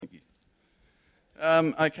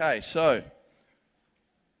Okay, so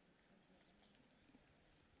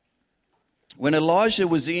when Elijah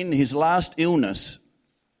was in his last illness,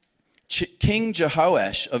 King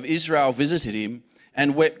Jehoash of Israel visited him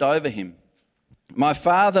and wept over him. My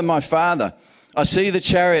father, I see the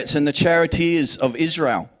chariots and the charioteers of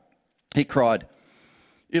Israel, he cried.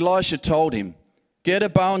 Elisha told him, get a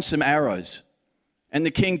bow and some arrows. And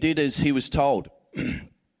the king did as he was told.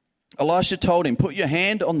 Elisha told him, put your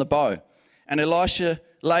hand on the bow. And Elisha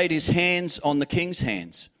laid his hands on the king's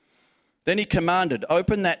hands. Then he commanded,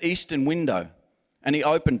 open that eastern window. And he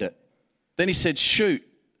opened it. Then he said, shoot.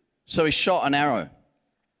 So he shot an arrow.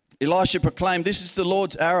 Elisha proclaimed, this is the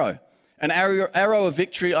Lord's arrow, an arrow of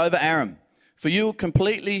victory over Aram. For you will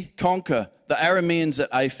completely conquer the Arameans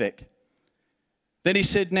at Aphek. Then he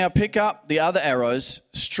said, now pick up the other arrows,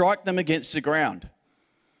 strike them against the ground.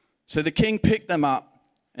 So the king picked them up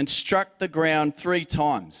and struck the ground 3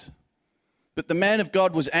 times. But the man of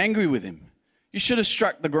God was angry with him. You should have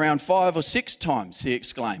struck the ground 5 or 6 times, he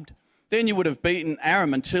exclaimed. Then you would have beaten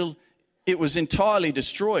Aram until it was entirely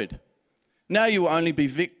destroyed. Now you will only be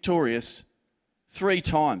victorious 3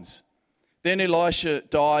 times. Then Elisha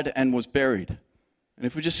died and was buried. And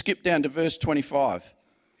if we just skip down to verse 25.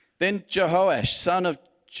 Then Jehoash, son of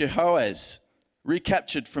Jehoaz,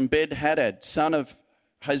 recaptured from Ben-Hadad, son of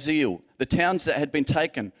Hazael, the towns that had been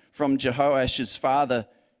taken from Jehoash's father,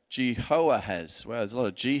 Jehoahaz. Wow, there's a lot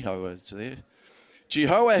of Jehoahaz there.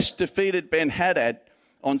 Jehoash defeated Ben-Hadad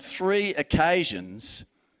on 3 occasions,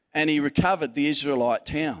 and he recovered the Israelite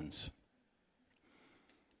towns.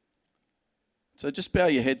 So just bow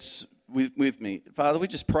your heads with me. Father, we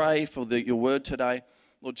just pray for your word today.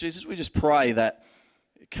 Lord Jesus, we just pray that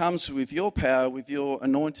it comes with your power, with your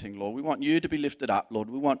anointing, Lord. We want you to be lifted up, Lord.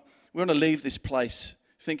 We want to leave this place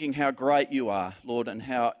thinking how great you are, Lord, and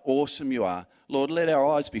how awesome you are. Lord, let our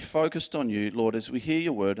eyes be focused on you, Lord, as we hear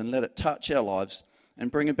your word, and let it touch our lives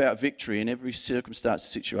and bring about victory in every circumstance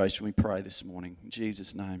and situation, we pray this morning. In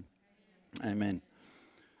Jesus' name, amen.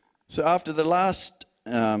 So after the last,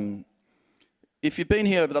 if you've been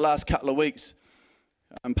here over the last couple of weeks,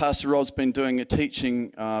 Pastor Rod's been doing a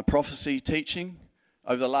teaching, prophecy teaching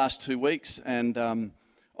over the last 2 weeks, and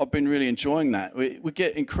I've been really enjoying that. We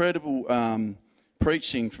get incredible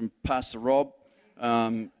preaching from Pastor Rob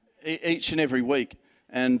each and every week,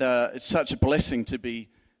 and it's such a blessing to be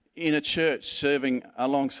in a church serving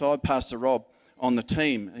alongside Pastor Rob on the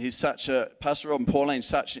team. Pastor Rob and Pauline,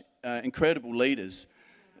 such incredible leaders,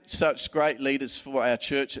 such great leaders for our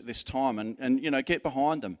church at this time, and get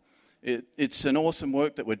behind them. It's an awesome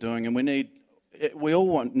work that we're doing, and we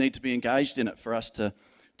all need to be engaged in it for us to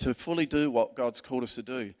fully do what God's called us to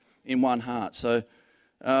do in one heart. So,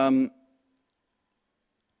 and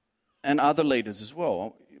other leaders as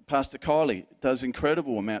well. Pastor Kylie does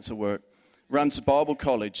incredible amounts of work, runs the Bible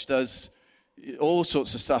college, does all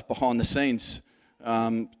sorts of stuff behind the scenes,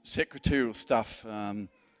 secretarial stuff.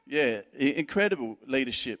 Incredible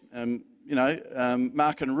leadership.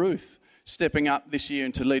 Mark and Ruth stepping up this year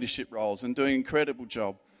into leadership roles and doing an incredible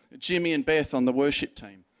job. Jimmy and Beth on the worship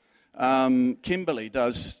team. Kimberly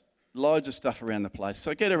does loads of stuff around the place.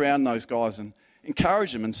 So get around those guys and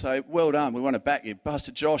encourage them and say, well done, we want to back you.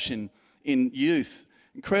 Pastor Josh in youth,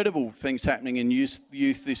 incredible things happening in youth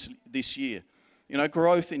this year.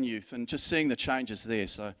 Growth in youth and just seeing the changes there.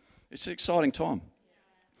 So it's an exciting time.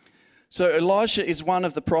 So Elisha is one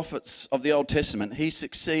of the prophets of the Old Testament. He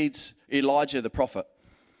succeeds Elijah the prophet.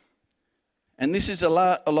 And this is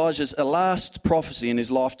Elijah's last prophecy in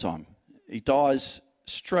his lifetime. He dies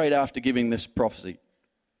straight after giving this prophecy.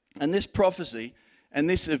 And this prophecy and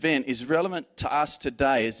this event is relevant to us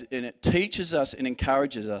today, and it teaches us and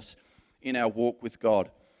encourages us in our walk with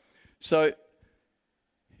God. So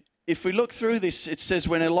if we look through this, it says,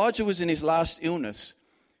 when Elijah was in his last illness,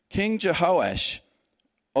 King Jehoash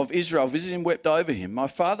of Israel visited him, wept over him. My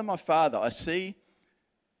father, I see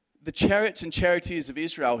the chariots and charioteers of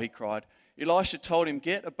Israel, he cried. Elisha told him,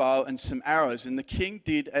 get a bow and some arrows, and the king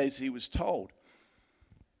did as he was told.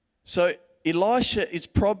 So Elisha is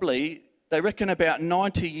probably, they reckon, about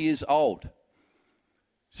 90 years old.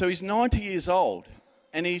 So he's 90 years old,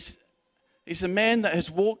 and he's a man that has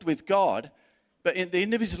walked with God, but at the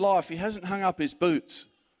end of his life, he hasn't hung up his boots.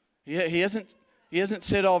 He hasn't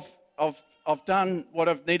said, I've done what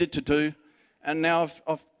I've needed to do, and now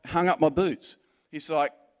I've hung up my boots. He's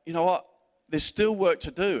like, you know what? There's still work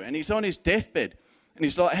to do. And he's on his deathbed. And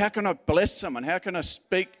he's like, how can I bless someone? How can I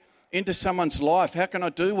speak into someone's life? How can I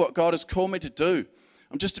do what God has called me to do?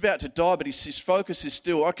 I'm just about to die, but his focus is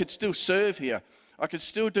still, I could still serve here. I could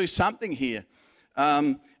still do something here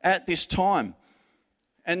at this time.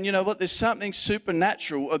 And you know what? There's something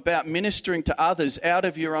supernatural about ministering to others out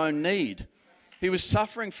of your own need. He was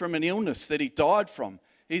suffering from an illness that he died from.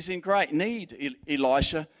 He's in great need,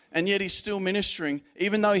 Elisha, and yet he's still ministering,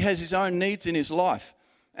 even though he has his own needs in his life.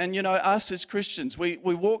 And you know, us as Christians, we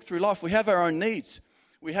walk through life, we have our own needs.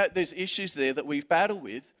 There's issues there that we battle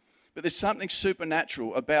with, but there's something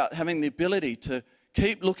supernatural about having the ability to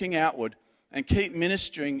keep looking outward and keep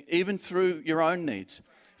ministering even through your own needs.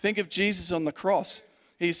 Think of Jesus on the cross.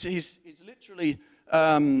 He's literally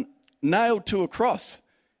nailed to a cross.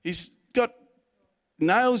 He's got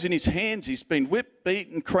nails in his hands. He's been whipped,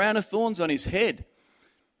 beaten, crown of thorns on his head.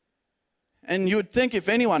 And you would think if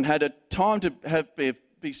anyone had a time to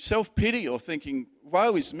be self-pity or thinking,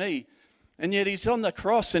 woe is me, and yet he's on the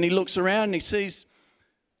cross and he looks around and he sees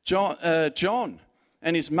John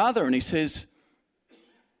and his mother and he says,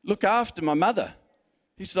 look after my mother.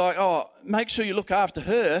 He's like, oh, make sure you look after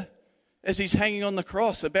her as he's hanging on the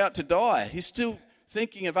cross, about to die. He's still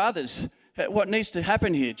thinking of others. What needs to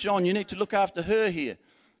happen here? John, you need to look after her here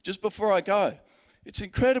just before I go. It's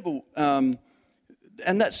incredible, and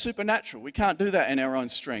that's supernatural. We can't do that in our own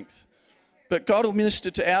strength. But God will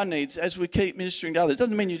minister to our needs as we keep ministering to others. It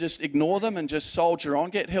doesn't mean you just ignore them and just soldier on.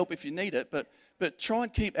 Get help if you need it, but try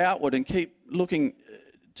and keep outward and keep looking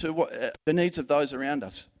to the needs of those around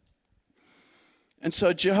us. And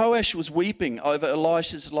so Jehoash was weeping over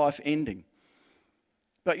Elisha's life ending.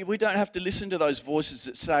 But we don't have to listen to those voices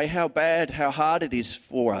that say how bad, how hard it is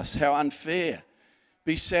for us, how unfair.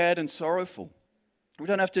 Be sad and sorrowful. We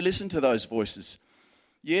don't have to listen to those voices.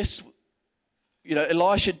 Yes, you know,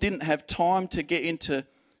 Elisha didn't have time to get into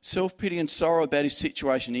self-pity and sorrow about his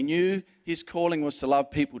situation. He knew his calling was to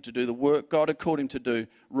love people, to do the work God had called him to do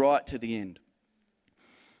right to the end.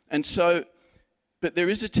 And so, but there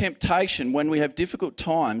is a temptation when we have difficult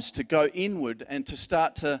times to go inward and to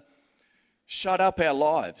start to shut up our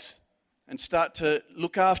lives and start to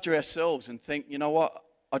look after ourselves and think, you know what,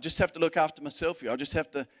 I just have to look after myself here. I just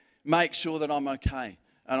have to make sure that I'm okay.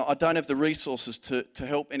 And I don't have the resources to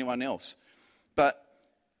help anyone else. But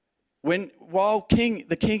while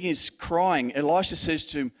the king is crying, Elisha says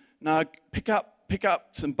to him, no, pick up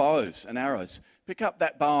some bows and arrows. Pick up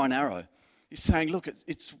that bow and arrow. He's saying, look,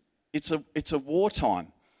 it's a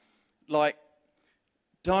wartime. Like,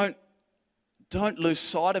 don't lose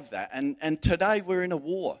sight of that. And today we're in a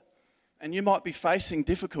war. And you might be facing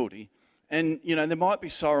difficulty. And, you know, there might be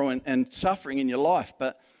sorrow and suffering in your life.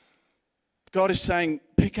 But God is saying,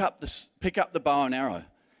 pick up the bow and arrow.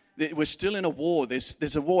 We're still in a war.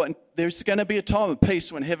 There's a war. And there's going to be a time of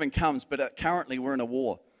peace when heaven comes. But currently we're in a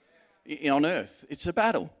war on earth. It's a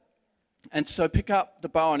battle. And so pick up the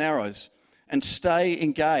bow and arrows and stay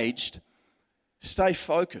engaged. Stay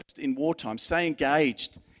focused in wartime. Stay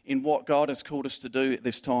engaged in what God has called us to do at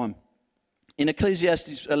this time. In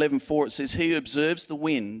Ecclesiastes 11:4 it says, he who observes the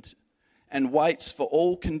wind and waits for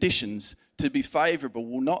all conditions to be favourable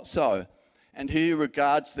will not sow, and he who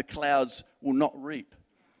regards the clouds will not reap.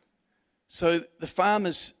 So the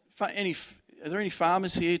farmers, are there any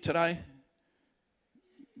farmers here today?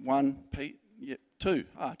 One, Pete? Yeah, two.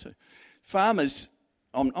 Two. Farmers,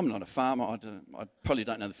 I'm not a farmer. I probably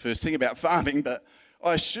don't know the first thing about farming, but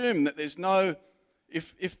I assume that there's no,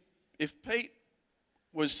 if Pete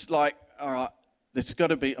was like, all right, there's got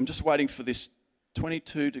to be, I'm just waiting for this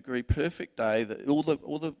 22-degree perfect day, that all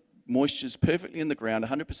the moisture's perfectly in the ground,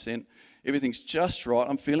 100%, everything's just right,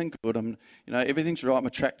 I'm feeling good, everything's right, my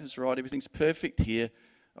tractor's right, everything's perfect here,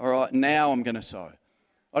 all right, now I'm going to sow.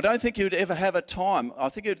 I don't think he would ever have a time. I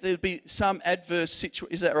think there'd be some adverse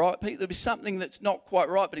situation. Is that right, Pete? There'd be something that's not quite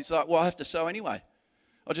right, but he's like, well, I have to sow anyway.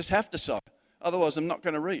 I just have to sow. Otherwise, I'm not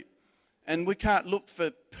going to reap. And we can't look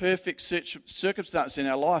for perfect circumstances in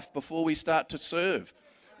our life before we start to serve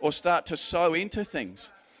or start to sow into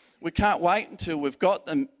things. We can't wait until we've got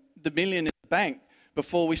the million in the bank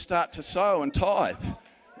before we start to sow and tithe.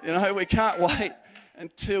 We can't wait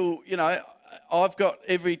until, I've got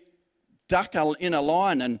every duck in a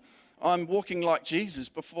line and I'm walking like Jesus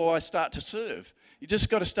before I start to serve. You just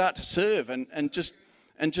got to start to serve and just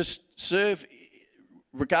serve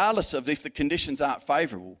regardless of if the conditions aren't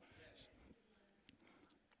favourable.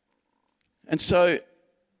 And so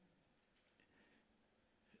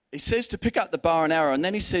he says to pick up the bow and arrow, and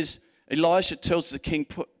then he says, Elisha tells the king,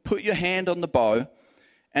 put your hand on the bow,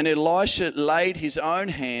 and Elisha laid his own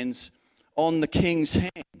hands on the king's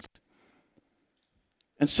hands.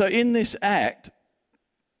 And so in this act,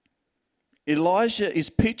 Elijah is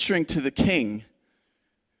picturing to the king,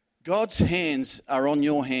 God's hands are on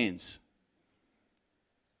your hands.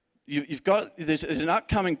 There's an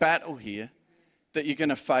upcoming battle here that you're going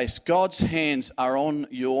to face. God's hands are on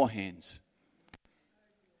your hands.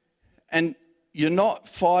 And you're not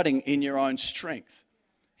fighting in your own strength.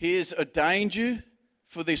 He has ordained you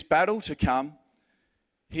for this battle to come.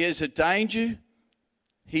 He has ordained you.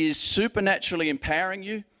 He is supernaturally empowering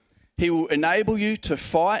you. He will enable you to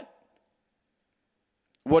fight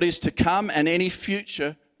what is to come and any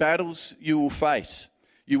future battles you will face.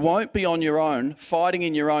 You won't be on your own, fighting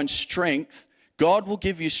in your own strength. God will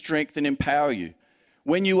give you strength and empower you.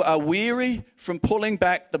 When you are weary from pulling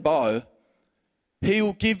back the bow, He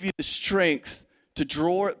will give you the strength to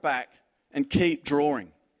draw it back and keep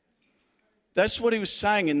drawing. That's what He was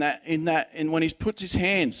saying in when He puts His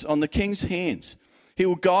hands on the king's hands. He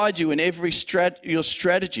will guide you in your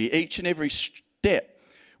strategy, each and every step.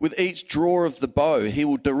 With each draw of the bow, He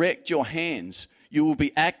will direct your hands. You will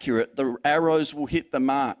be accurate. The arrows will hit the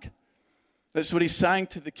mark. That's what He's saying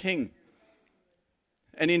to the king.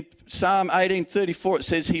 And in Psalm 18:34, it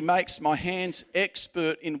says, He makes my hands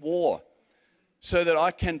expert in war, so that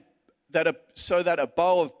a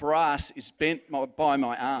bow of brass is bent by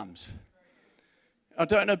my arms. I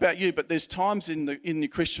don't know about you, but there's times in the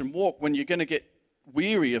Christian walk when you're going to get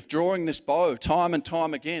weary of drawing this bow time and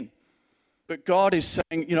time again. But God is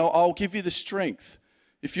saying, I'll give you the strength.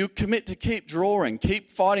 If you commit to keep drawing, keep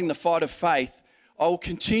fighting the fight of faith, I will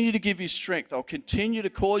continue to give you strength. I'll continue to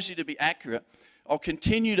cause you to be accurate. I'll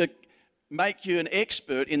continue to make you an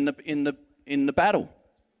expert in the battle.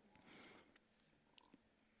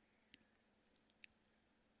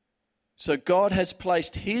 So God has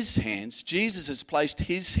placed His hands, Jesus has placed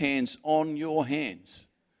His hands on your hands.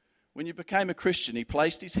 When you became a Christian, He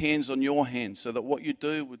placed His hands on your hands so that what you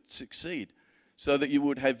do would succeed, so that you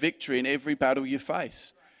would have victory in every battle you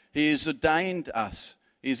face. He has ordained us,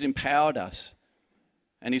 He has empowered us,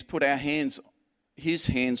 and He's put His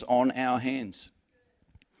hands on our hands.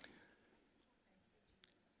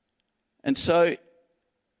 And so,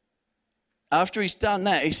 after He's done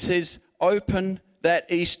that, He says, open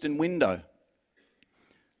that eastern window.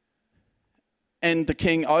 And the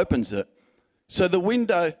king opens it. So the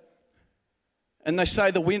window, and they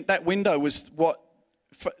say that window was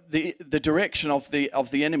the direction of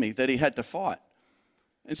the enemy that he had to fight.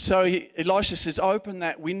 And so Elisha says, open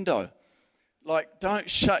that window. Don't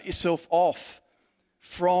shut yourself off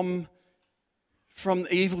from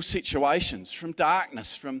evil situations, from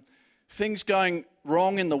darkness, from things going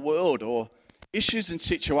wrong in the world or issues and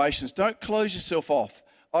situations. Don't close yourself off.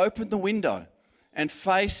 Open the window and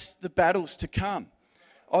face the battles to come.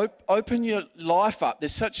 Open your life up.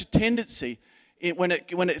 There's such a tendency when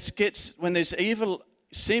there's evil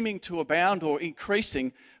seeming to abound or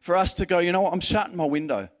increasing for us to go, I'm shutting my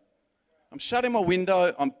window. I'm shutting my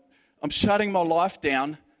window. I'm shutting my life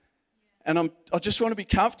down, and I just want to be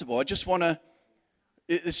comfortable.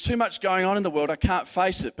 There's too much going on in the world. I can't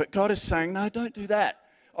face it. But God is saying, no, don't do that.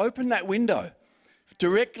 Open that window,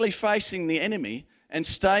 directly facing the enemy, and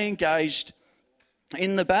stay engaged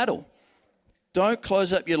in the battle. Don't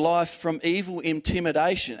close up your life from evil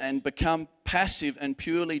intimidation and become passive and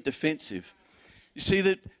purely defensive. You see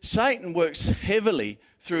that Satan works heavily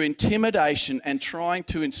through intimidation and trying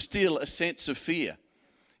to instill a sense of fear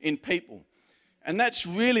in people. And that's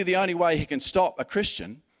really the only way he can stop a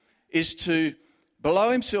Christian, is to blow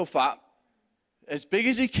himself up as big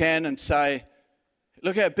as he can and say,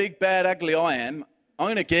 look how big, bad, ugly I am. I'm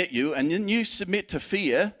going to get you. And then you submit to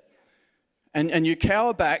fear and you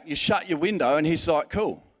cower back, you shut your window, and he's like,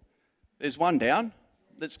 cool, there's one down.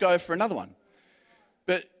 Let's go for another one.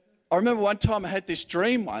 But I remember one time I had this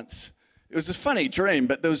dream once. It was a funny dream,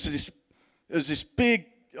 but there was this big,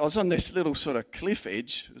 I was on this little sort of cliff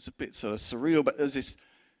edge. It was a bit sort of surreal, but there was this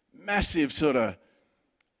massive sort of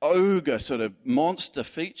ogre sort of monster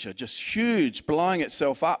feature, just huge, blowing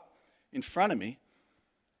itself up in front of me.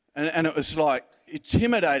 And it was like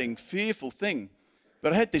intimidating, fearful thing.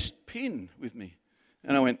 But I had this pin with me,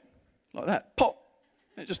 and I went like that, pop.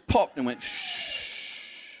 And it just popped and went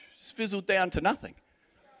shh, just fizzled down to nothing.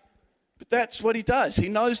 But that's what he does. He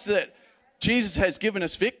knows that Jesus has given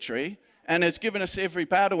us victory and has given us every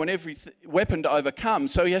battle and every weapon to overcome.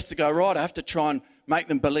 So he has to go, right, I have to try and make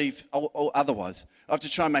them believe otherwise. I have to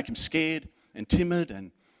try and make them scared and timid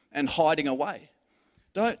and hiding away.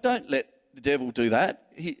 Don't let the devil do that.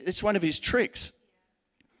 It's one of his tricks.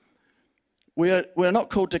 We're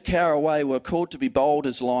not called to cower away. We're called to be bold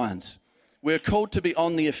as lions. We're called to be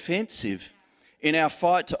on the offensive in our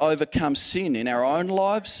fight to overcome sin in our own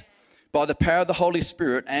lives by the power of the Holy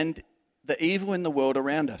Spirit and the evil in the world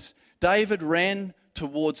around us. David ran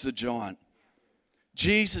towards the giant.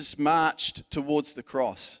 Jesus marched towards the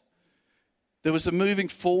cross. There was a moving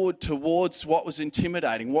forward towards what was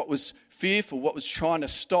intimidating, what was fearful, what was trying to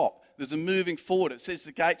stop. There's a moving forward. It says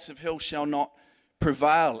the gates of hell shall not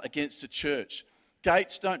prevail against the church.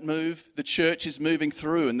 Gates don't move, the church is moving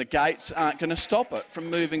through, and the gates aren't going to stop it from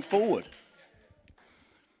moving forward.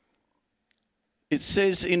 It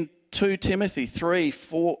says in 2 Timothy 3,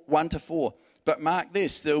 1-4, but mark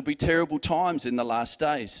this, there will be terrible times in the last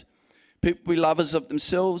days. People will be lovers of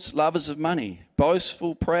themselves, lovers of money,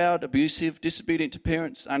 boastful, proud, abusive, disobedient to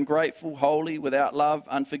parents, ungrateful, holy, without love,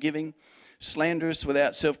 unforgiving, slanderous,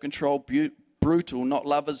 without self-control, brutal, not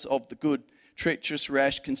lovers of the good, treacherous,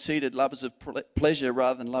 rash, conceited, lovers of pleasure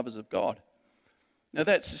rather than lovers of God. Now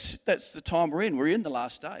that's the time we're in. We're in the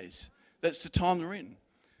last days. That's the time we're in.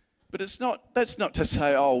 But that's not to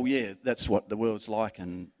say, oh yeah, that's what the world's like,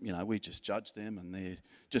 and we just judge them and they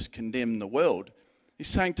just condemn the world. He's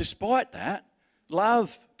saying, despite that,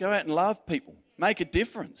 love, go out and love people, make a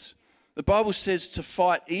difference. The Bible says to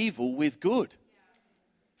fight evil with good.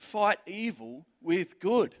 Fight evil with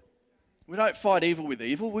good. We don't fight evil with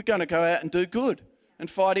evil. We're going to go out and do good and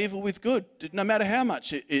fight evil with good, no matter how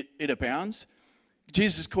much it abounds.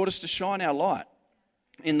 Jesus called us to shine our light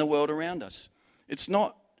in the world around us. It's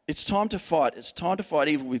time to fight. It's time to fight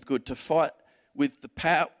evil with good, to fight with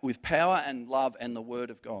power and love and the word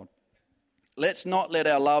of God. Let's not let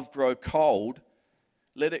our love grow cold.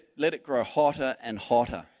 Let it grow hotter and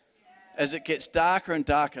hotter. As it gets darker and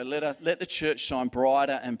darker, let the church shine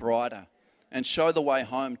brighter and brighter and show the way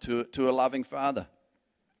home to a loving Father.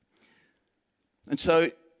 And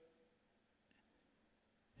so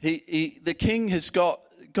the king has got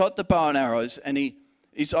the bow and arrows, and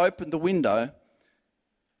he's opened the window,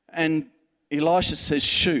 and Elisha says,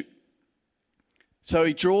 shoot. So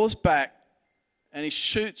he draws back and he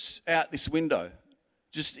shoots out this window,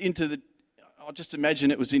 I'll just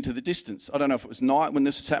imagine it was into the distance. I don't know if it was night when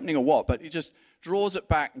this was happening or what, but he just draws it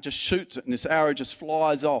back and just shoots it, and this arrow just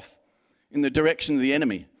flies off in the direction of the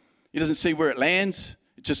enemy. He doesn't see where it lands.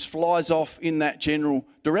 It just flies off in that general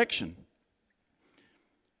direction.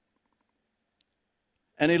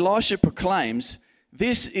 And Elisha proclaims,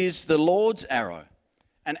 this is the Lord's arrow,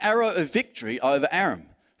 an arrow of victory over Aram,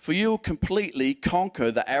 for you will completely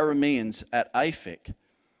conquer the Arameans at Aphek.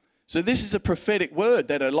 So this is a prophetic word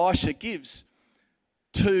that Elisha gives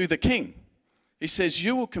to the king. He says,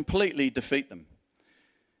 you will completely defeat them.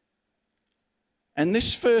 And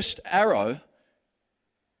this first arrow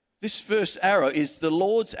is the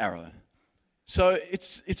Lord's arrow. So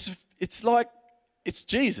it's like it's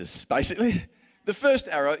Jesus, basically. The first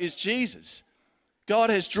arrow is Jesus. God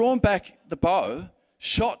has drawn back the bow,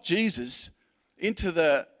 shot Jesus into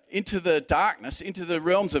the darkness, into the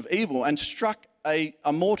realms of evil, and struck a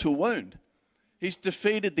mortal wound. He's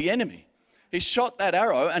defeated the enemy. He shot that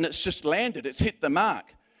arrow and it's just landed. It's hit the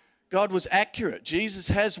mark. God was accurate. Jesus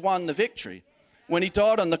has won the victory. When he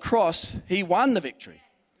died on the cross, he won the victory.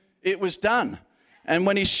 It was done. And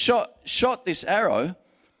when he shot this arrow,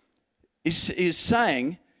 he's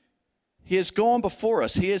saying he has gone before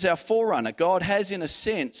us. He is our forerunner. God has, in a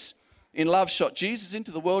sense, in love, shot Jesus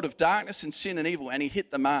into the world of darkness and sin and evil, and he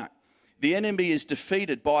hit the mark. The enemy is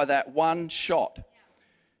defeated by that one shot.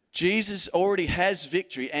 Jesus already has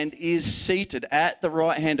victory and is seated at the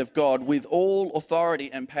right hand of God with all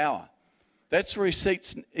authority and power. That's where he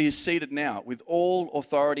is seated now, with all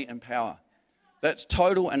authority and power. That's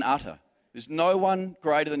total and utter. There's no one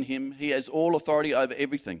greater than him. He has all authority over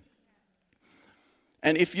everything.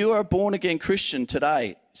 And if you are a born-again Christian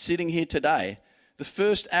today, sitting here today, the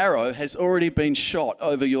first arrow has already been shot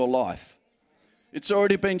over your life. It's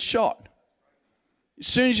already been shot. As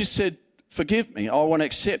soon as you said, forgive me, I want to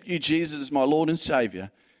accept you, Jesus, as my Lord and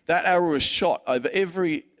Saviour, that arrow was shot over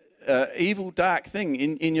every evil, dark thing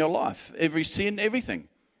in your life, every sin, everything.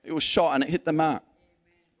 It was shot and it hit the mark.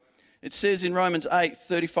 It says in Romans 8,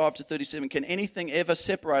 35-37, can anything ever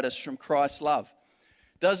separate us from Christ's love?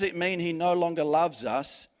 Does it mean he no longer loves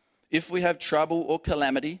us if we have trouble or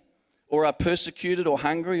calamity, or are persecuted or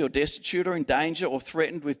hungry or destitute or in danger or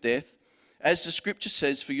threatened with death? As the scripture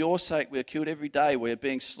says, for your sake we are killed every day, we are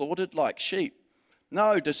being slaughtered like sheep.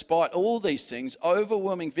 No, despite all these things,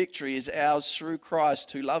 overwhelming victory is ours through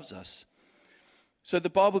Christ who loves us. So the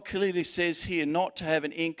Bible clearly says here not to have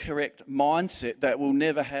an incorrect mindset that will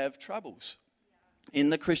never have troubles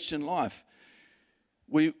in the Christian life.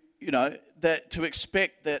 That to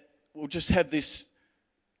expect that we'll just have this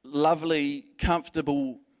lovely,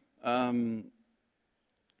 comfortable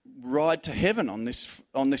ride to heaven on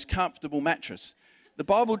this comfortable mattress. The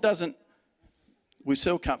Bible doesn't. We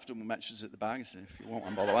sell comfortable mattresses at the bargain centre if you want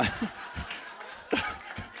one, by the way.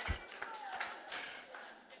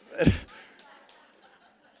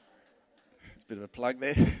 Bit of a plug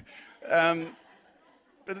there.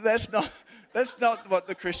 But that's not what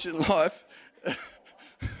the Christian life.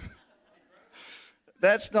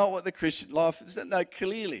 That's not what the Christian life is. No,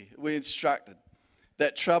 clearly we're instructed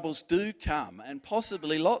that troubles do come, and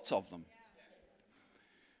possibly lots of them.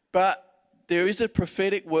 But there is a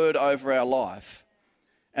prophetic word over our life,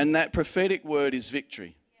 and that prophetic word is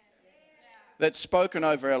victory. That's spoken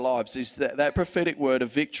over our lives. Is that prophetic word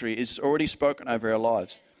of victory is already spoken over our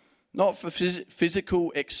lives. Not for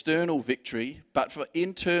physical, external victory, but for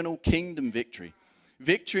internal kingdom victory.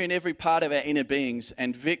 Victory in every part of our inner beings,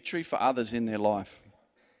 and victory for others in their life.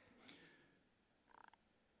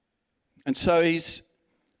 And so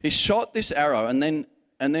he shot this arrow, and then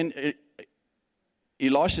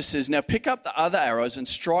Elisha says, now pick up the other arrows and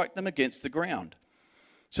strike them against the ground.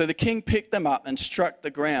 So the king picked them up and struck the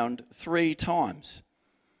ground 3 times.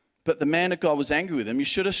 But the man of God was angry with him. You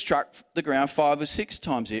should have struck the ground 5 or 6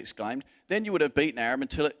 times, he exclaimed. Then you would have beaten Aram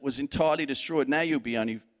until it was entirely destroyed. Now you'll be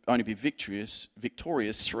only be victorious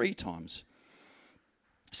 3 times.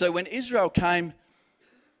 So when Israel came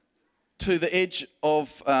to the edge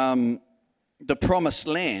of the promised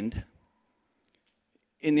land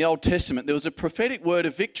in the Old Testament, there was a prophetic word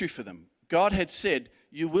of victory for them. God had said,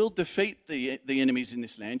 you will defeat the enemies in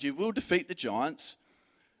this land. You will defeat the giants.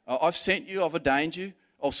 I've sent you, I've ordained you.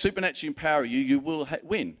 I'll supernaturally empower you. You will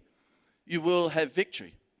win. You will have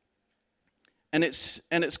victory. And it's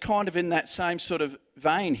kind of in that same sort of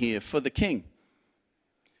vein here for the king.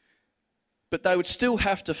 But they would still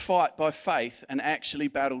have to fight by faith and actually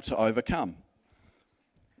battle to overcome.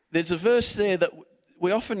 There's a verse there that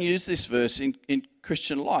we often use this verse in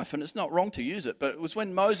Christian life, and it's not wrong to use it, but it was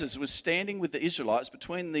when Moses was standing with the Israelites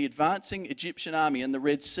between the advancing Egyptian army and the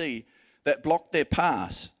Red Sea that blocked their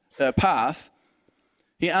path.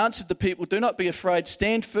 He answered the people, do not be afraid,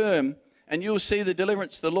 stand firm, and you will see the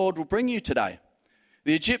deliverance the Lord will bring you today.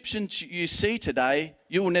 The Egyptians you see today,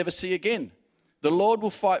 you will never see again. The Lord will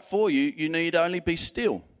fight for you, you need only be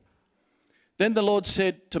still. Then the Lord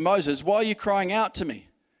said to Moses, why are you crying out to me?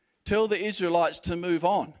 Tell the Israelites to move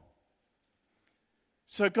on.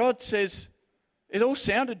 So God says, it all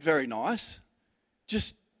sounded very nice.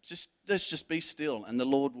 Just let's just be still and the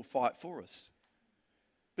Lord will fight for us.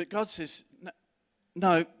 But God says,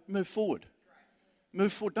 no, move forward.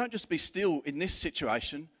 Move forward. Don't just be still in this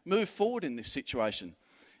situation. Move forward in this situation.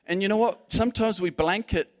 And you know what? Sometimes we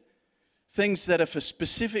blanket things that are for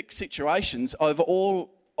specific situations over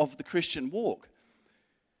all of the Christian walk.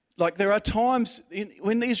 Like there are times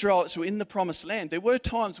when the Israelites were in the promised land, there were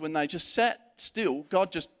times when they just sat still.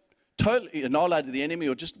 God just totally annihilated the enemy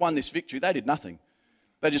or just won this victory. They did nothing.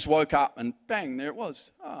 They just woke up and bang, there it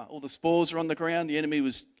was. All the spores are on the ground. The enemy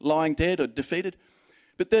was lying dead or defeated.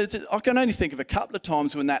 But I can only think of a couple of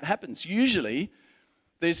times when that happens. Usually,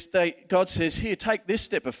 God says, here, take this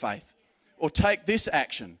step of faith, or take this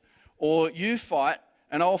action, or you fight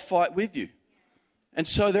and I'll fight with you. And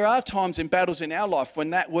so there are times in battles in our life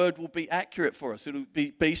when that word will be accurate for us. It will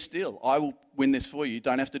be still. I will win this for you. You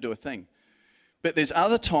don't have to do a thing. But there's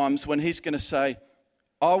other times when he's going to say,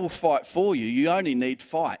 I will fight for you. You only need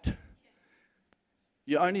fight.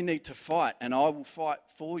 You only need to fight, and I will fight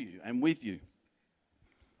for you and with you.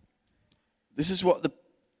 This is what the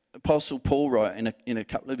Apostle Paul wrote in a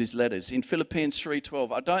couple of his letters. In Philippians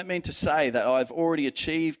 3:12, I don't mean to say that I've already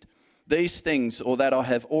achieved these things or that I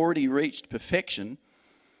have already reached perfection,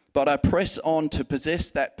 but I press on to possess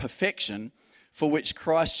that perfection for which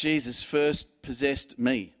Christ Jesus first possessed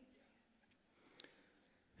me.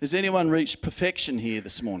 Has anyone reached perfection here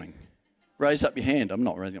this morning? Raise up your hand. I'm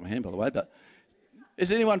not raising up my hand, by the way, but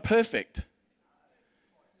is anyone perfect?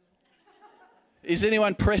 Is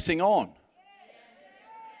anyone pressing on?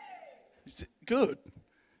 Good.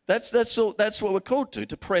 That's what we're called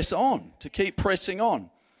to press on, to keep pressing on.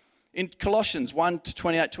 In Colossians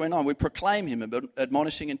 1:28-29, we proclaim him,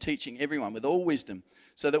 admonishing and teaching everyone with all wisdom,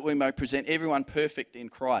 so that we may present everyone perfect in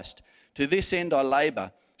Christ. To this end I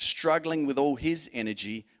labour, struggling with all his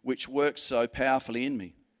energy, which works so powerfully in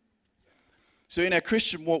me. So in our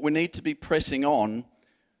Christian walk, we need to be pressing on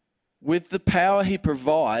with the power he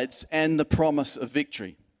provides and the promise of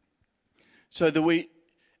victory.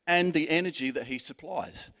 And the energy that he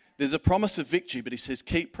supplies. There's a promise of victory, but he says,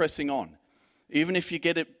 keep pressing on. Even if you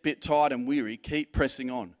get a bit tired and weary, keep pressing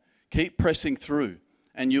on. Keep pressing through,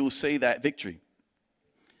 and you will see that victory.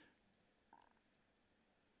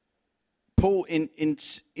 Paul,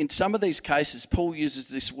 in some of these cases, Paul uses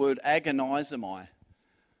this word agonizomai,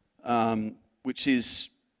 which is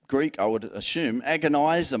Greek, I would assume.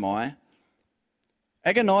 Agonizomai.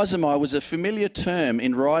 Agonizomai was a familiar term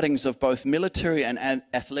in writings of both military and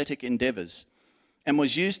athletic endeavours, and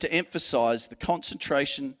was used to emphasise the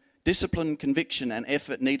concentration, discipline, conviction and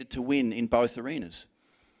effort needed to win in both arenas.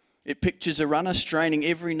 It pictures a runner straining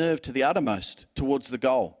every nerve to the uttermost towards the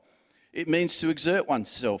goal. It means to exert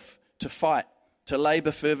oneself, to fight, to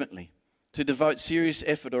labour fervently, to devote serious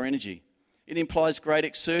effort or energy. It implies great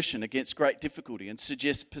exertion against great difficulty and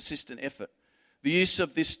suggests persistent effort. The use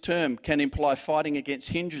of this term can imply fighting against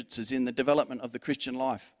hindrances in the development of the Christian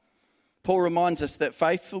life. Paul reminds us that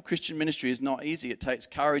faithful Christian ministry is not easy. It takes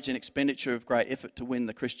courage and expenditure of great effort to win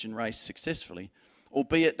the Christian race successfully,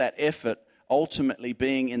 albeit that effort ultimately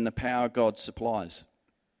being in the power God supplies.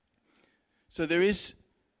 So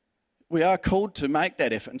we are called to make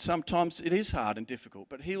that effort, and sometimes it is hard and difficult,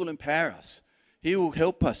 but He will empower us. He will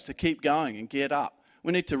help us to keep going and get up.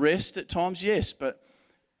 We need to rest at times, yes, but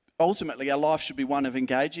ultimately our life should be one of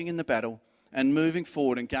engaging in the battle and moving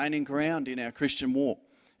forward and gaining ground in our Christian walk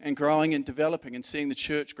and growing and developing and seeing the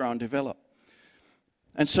church grow and develop.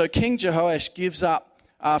 And so King Jehoash gives up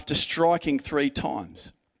after striking 3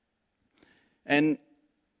 times. And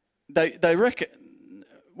they reckon,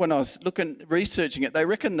 when I was researching it, they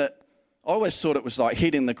reckon that, I always thought it was like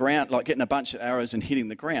hitting the ground, like getting a bunch of arrows and hitting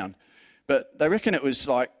the ground. But they reckon it was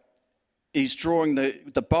like he's drawing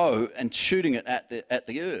the bow and shooting it at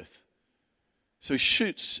the earth. So he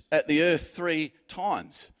shoots at the earth 3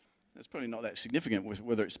 times. That's probably not that significant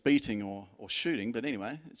whether it's beating or shooting, but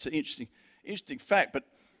anyway, it's an interesting fact. But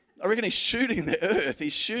I reckon he's shooting the earth.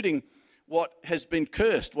 He's shooting what has been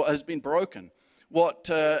cursed, what has been broken, what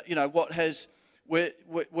has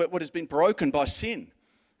been broken by sin.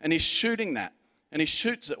 And he's shooting that. And he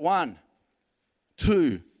shoots it 1,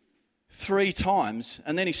 2, 3 times,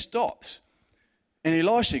 and then he stops. And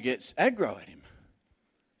Elisha gets aggro at him.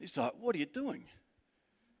 He's like, what are you doing?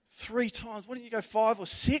 3 times. Why don't you go 5 or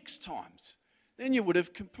 6 times? Then you would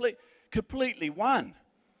have completely won.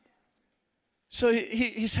 So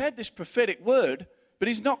he's had this prophetic word, but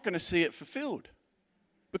he's not going to see it fulfilled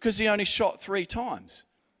because he only shot 3 times.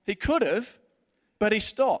 He could have, but he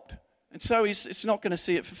stopped. And so it's not going to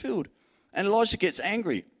see it fulfilled. And Elijah gets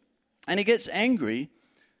angry. And he gets angry.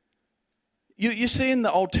 You see in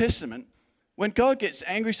the Old Testament, when God gets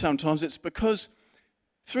angry sometimes, it's because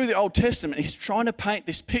through the Old Testament, He's trying to paint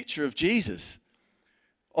this picture of Jesus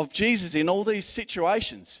in all these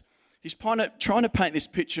situations. He's trying to paint this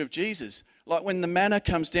picture of Jesus. Like when the manna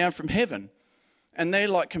comes down from heaven, and they're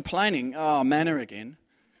like complaining, oh, manna again.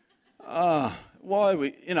 Oh, why are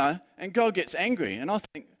we, and God gets angry. And I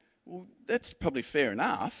think, well, that's probably fair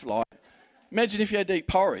enough. Like, imagine if you had to eat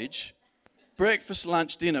porridge, breakfast,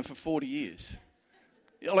 lunch, dinner for 40 years.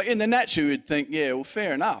 Like in the natural, you'd think, yeah, well,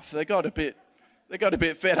 fair enough. They got a bit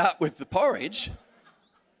fed up with the porridge,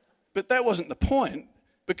 but that wasn't the point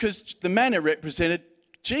because the manna represented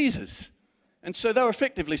Jesus, and so they were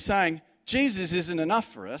effectively saying Jesus isn't enough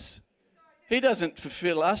for us. He doesn't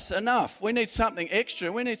fulfill us enough. We need something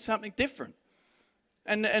extra. We need something different.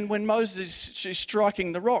 And when Moses is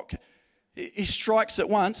striking the rock, he strikes it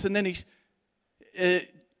once, and then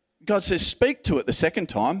God says, speak to it the second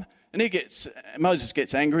time, and Moses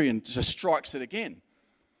gets angry and just strikes it again.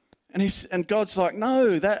 And God's like,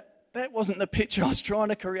 no, that wasn't the picture I was trying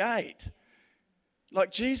to create.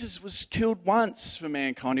 Like Jesus was killed once for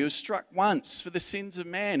mankind. He was struck once for the sins of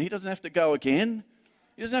man. He doesn't have to go again.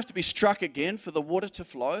 He doesn't have to be struck again for the water to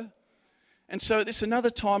flow. And so there's another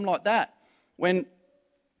time like that when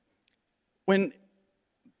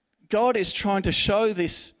God is trying to show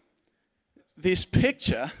this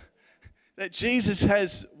picture that Jesus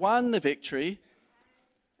has won the victory,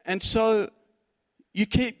 and so you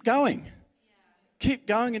keep going. Keep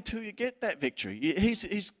going until you get that victory.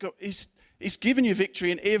 He's given you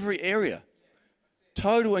victory in every area.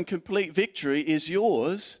 Total and complete victory is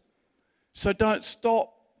yours, so don't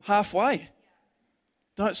stop halfway.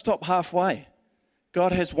 Don't stop halfway.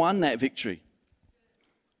 God has won that victory.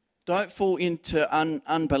 Don't fall into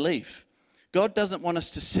unbelief. God doesn't want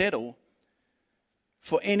us to settle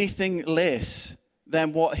for anything less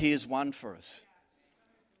than what He has won for us.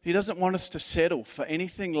 He doesn't want us to settle for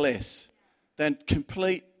anything less than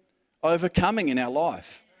complete overcoming in our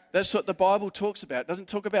life. That's what the Bible talks about. It doesn't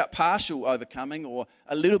talk about partial overcoming or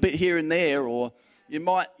a little bit here and there, or you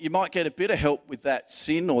might get a bit of help with that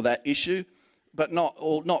sin or that issue, but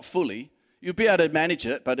not fully. You'll be able to manage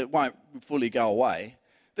it, but it won't fully go away.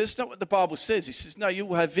 That's not what the Bible says. He says, no, you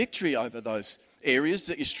will have victory over those areas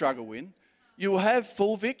that you struggle in. You will have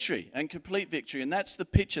full victory and complete victory. And that's the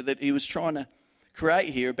picture that he was trying to create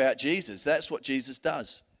here about Jesus. That's what Jesus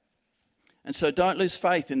does. And so don't lose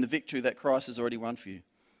faith in the victory that Christ has already won for you.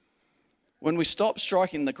 When we stop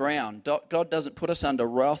striking the ground, God doesn't put us under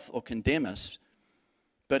wrath or condemn us,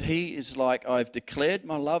 but He is like, I've declared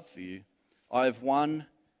my love for you. I have won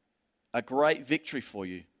a great victory for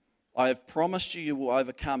you. I have promised you will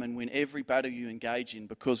overcome and win every battle you engage in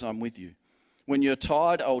because I'm with you. When you're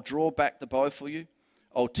tired, I'll draw back the bow for you.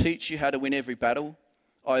 I'll teach you how to win every battle.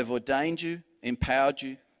 I have ordained you, empowered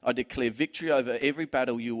you. I declare victory over every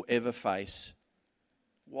battle you will ever face.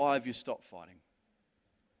 Why have you stopped fighting?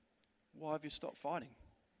 Why have you stopped fighting?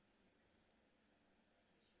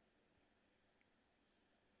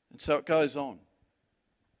 And so it goes on.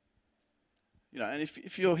 And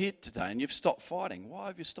if you're here today and you've stopped fighting, why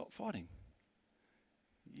have you stopped fighting?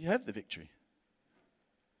 You have the victory.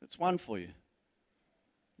 It's won for you.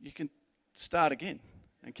 You can start again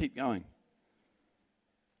and keep going.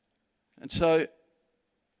 And so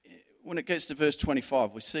when it gets to verse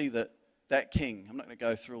 25, we see that king, I'm not going to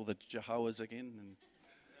go through all the Jehovah's again, and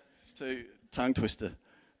it's too tongue twister,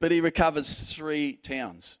 but he recovers 3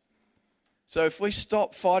 towns. So if we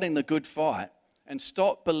stop fighting the good fight and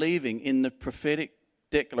stop believing in the prophetic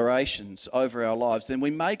declarations over our lives, then we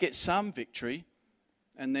may get some victory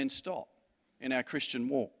and then stop in our Christian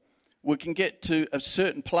walk. We can get to a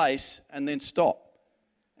certain place and then stop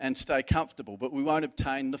and stay comfortable, but we won't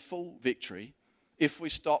obtain the full victory if we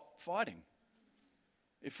stop fighting.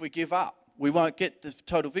 If we give up, we won't get the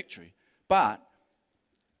total victory. But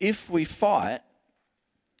if we fight,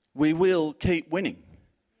 we will keep winning.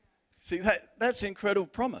 See, that's an incredible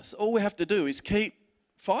promise. All we have to do is keep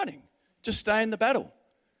fighting. Just stay in the battle.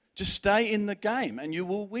 Just stay in the game and you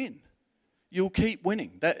will win. You'll keep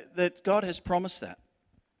winning. That God has promised that.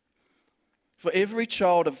 For every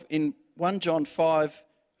child in 1 John 5,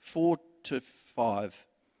 4-5,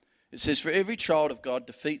 it says, for every child of God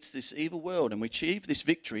defeats this evil world, and we achieve this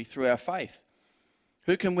victory through our faith.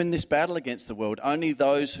 Who can win this battle against the world? Only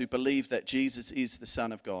those who believe that Jesus is the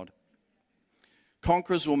Son of God.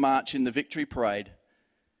 Conquerors will march in the victory parade.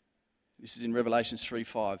 This is in Revelation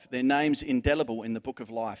 3:5. Their names indelible in the book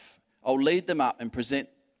of life. I'll lead them up and present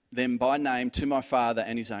them by name to my Father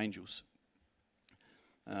and his angels.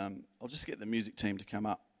 I'll just get the music team to come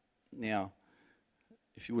up now,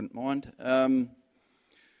 if you wouldn't mind.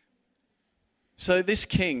 So this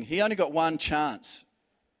king, he only got one chance.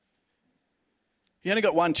 He only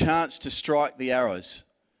got one chance to strike the arrows,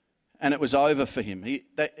 and it was over for him. He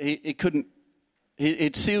couldn't.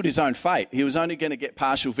 He'd sealed his own fate. He was only going to get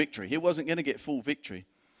partial victory. He wasn't going to get full victory.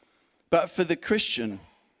 But for the Christian,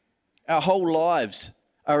 our whole lives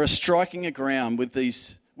are striking a ground with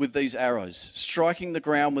these arrows, striking the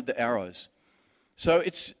ground with the arrows. So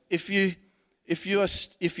it's if you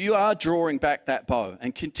are drawing back that bow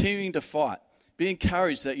and continuing to fight, be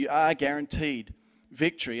encouraged that you are guaranteed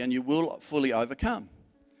victory and you will fully overcome.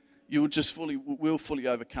 You will fully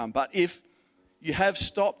overcome. But if you have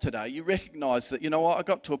stopped today, you recognise that, I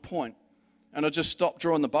got to a point and I just stopped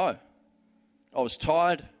drawing the bow. I was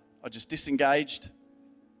tired. I just disengaged.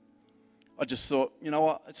 I just thought,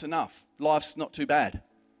 it's enough. Life's not too bad.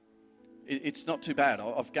 It's not too bad.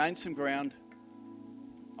 I've gained some ground.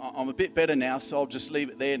 I'm a bit better now, so I'll just leave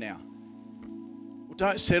it there now. Well,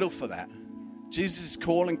 don't settle for that. Jesus is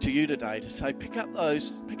calling to you today to say, pick up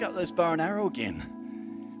those bow and arrow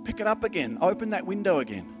again. Pick it up again. Open that window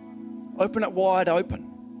again. Open it wide open.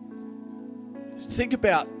 Think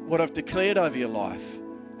about what I've declared over your life.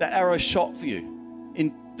 That arrow shot for you,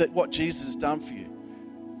 what Jesus has done for you.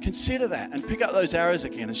 Consider that and pick up those arrows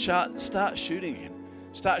again and start shooting again.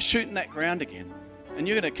 Start shooting that ground again. And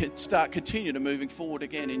you're going to start continue to moving forward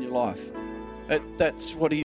again in your life. That's what he